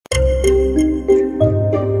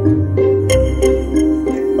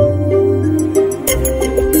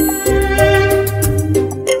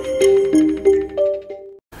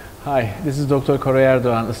Hi, this is Dr. Koray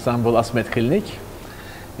Erdogan, Istanbul ASMED Clinic.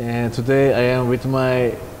 And today I am with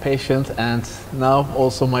my patient and now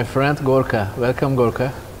also my friend Gorka. Welcome,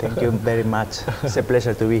 Gorka. Thank you very much. It's a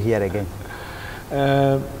pleasure to be here again.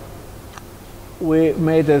 We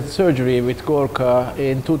made a surgery with Gorka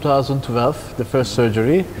in 2012, the first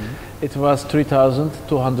surgery. It was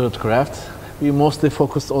 3,200 grafts. We mostly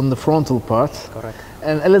focused on the frontal part. Correct.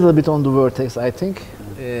 And a little bit on the vertex, I think,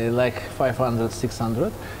 like 500,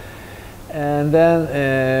 600. And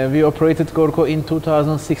then we operated Gorka in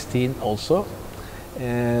 2016 also.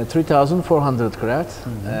 3,400 grafts,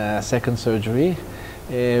 second surgery.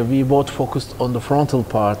 We both focused on the frontal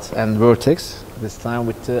part and vertex, this time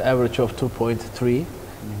with the average of 2.3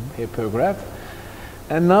 per graft.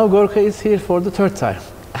 And now Gorka is here for the third time.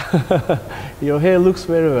 Your hair looks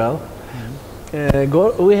very well.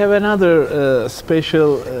 We have another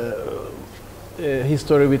special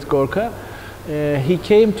history with Gorka. He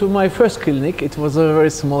came to my first clinic. It was a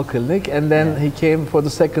very small clinic, and then he came for the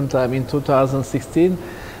second time in 2016.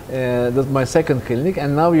 That's my second clinic,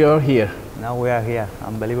 and now you are here. Now we are here.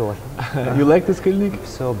 Unbelievable. You like this clinic?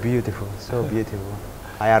 So beautiful, so beautiful.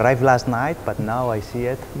 I arrived last night, but now I see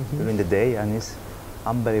it during the day, and it's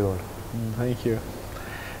unbelievable. Thank you.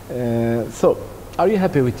 So, are you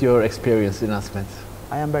happy with your experience in ASMED?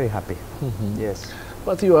 I am very happy. Yes.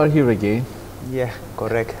 But you are here again. Yeah,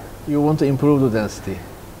 correct. You want to improve the density?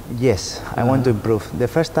 Yes, I want to improve. The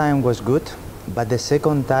first time was good, but the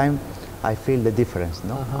second time I feel the difference.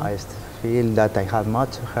 No, I feel that I have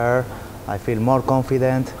much hair. I feel more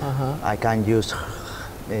confident. I can use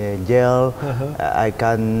gel. I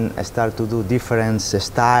can start to do different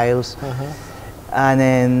styles.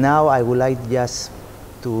 And now I would like just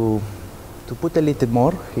to put a little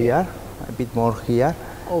more here, a bit more here.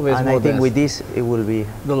 Always and more I think dense. with this it will be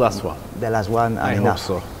the last one. The last one. I hope enough.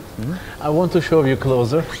 so. I want to show you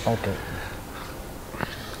closer. Okay.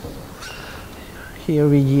 Here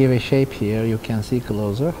we give a shape here, you can see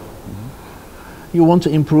closer. You want to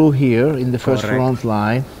improve here in the first front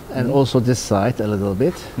line and also this side a little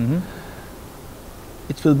bit.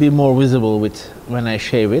 It will be more visible with when I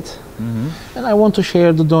shave it. And I want to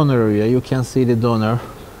share the donor area. You can see the donor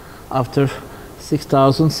after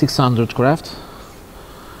 6,600 grafts.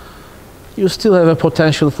 You still have a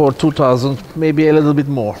potential for 2,000, maybe a little bit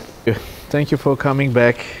more. Thank you for coming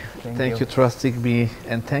back. Thank you trusting me,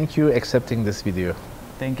 and thank you accepting this video.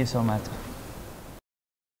 Thank you so much.